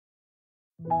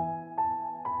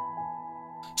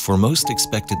For most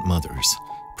expectant mothers,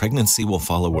 pregnancy will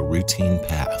follow a routine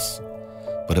path.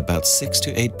 But about 6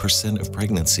 to 8% of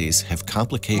pregnancies have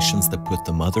complications that put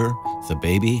the mother, the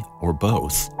baby, or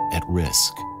both at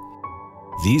risk.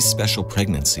 These special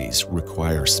pregnancies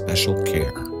require special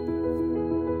care.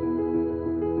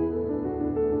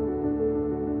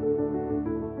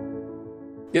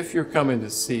 If you're coming to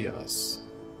see us,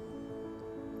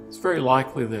 it's very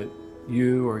likely that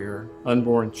you or your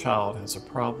unborn child has a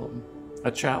problem,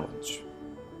 a challenge.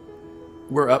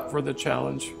 We're up for the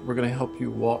challenge. We're going to help you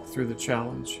walk through the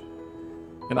challenge.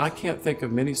 And I can't think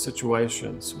of many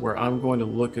situations where I'm going to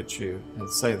look at you and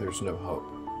say there's no hope.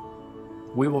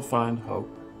 We will find hope,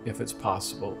 if it's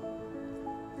possible,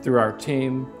 through our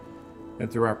team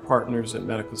and through our partners at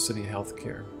Medical City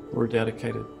Healthcare. We're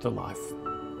dedicated to life.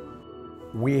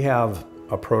 We have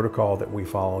a protocol that we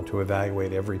follow to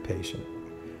evaluate every patient.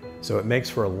 So it makes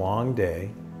for a long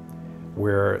day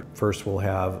where first we'll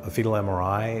have a fetal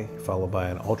MRI, followed by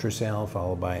an ultrasound,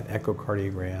 followed by an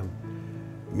echocardiogram,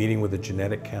 meeting with a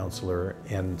genetic counselor,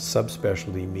 and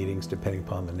subspecialty meetings depending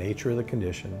upon the nature of the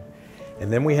condition.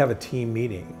 And then we have a team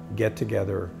meeting, get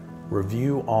together,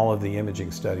 review all of the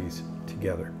imaging studies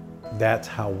together. That's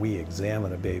how we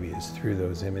examine a baby, is through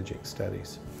those imaging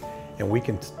studies. And we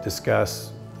can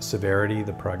discuss the severity,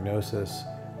 the prognosis,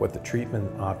 what the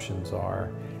treatment options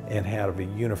are, and have a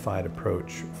unified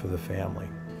approach for the family.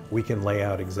 We can lay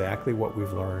out exactly what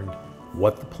we've learned,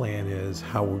 what the plan is,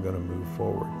 how we're going to move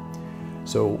forward.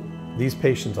 So these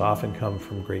patients often come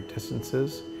from great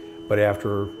distances, but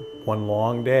after one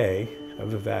long day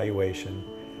of evaluation,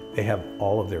 they have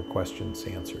all of their questions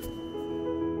answered.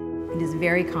 It is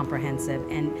very comprehensive,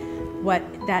 and what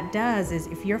that does is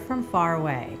if you're from far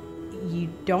away, you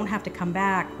don't have to come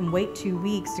back and wait 2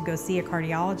 weeks to go see a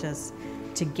cardiologist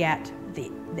to get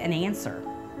an answer,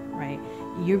 right?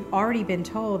 You've already been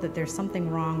told that there's something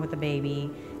wrong with the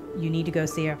baby. You need to go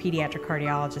see a pediatric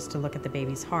cardiologist to look at the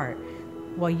baby's heart.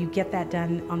 Well, you get that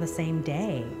done on the same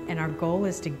day. And our goal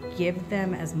is to give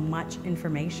them as much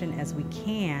information as we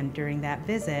can during that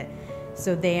visit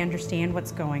so they understand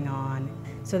what's going on,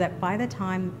 so that by the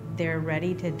time they're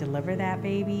ready to deliver that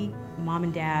baby, mom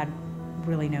and dad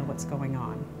really know what's going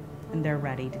on and they're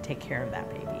ready to take care of that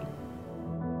baby.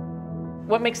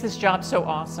 What makes this job so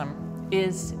awesome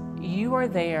is you are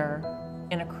there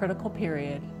in a critical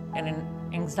period and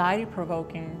an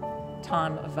anxiety-provoking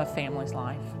time of a family's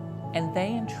life, and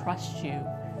they entrust you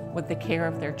with the care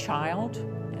of their child,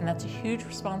 and that's a huge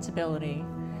responsibility.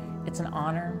 It's an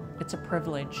honor, it's a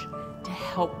privilege to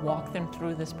help walk them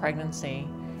through this pregnancy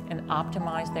and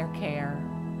optimize their care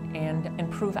and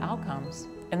improve outcomes.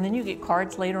 And then you get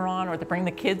cards later on, or they bring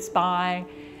the kids by,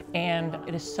 and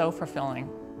it is so fulfilling.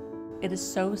 It is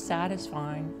so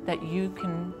satisfying that you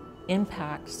can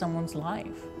impact someone's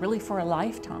life, really for a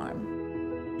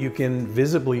lifetime. You can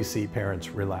visibly see parents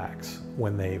relax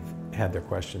when they've had their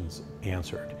questions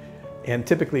answered. And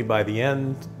typically by the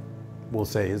end, we'll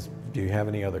say, do you have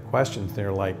any other questions?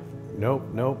 They're like, nope,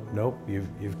 nope, nope,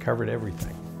 you've covered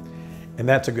everything. And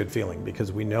that's a good feeling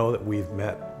because we know that we've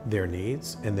met their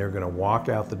needs and they're gonna walk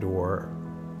out the door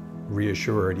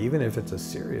reassured, even if it's a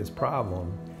serious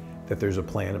problem, that there's a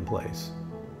plan in place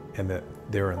and that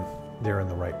they're in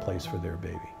the right place for their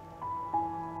baby.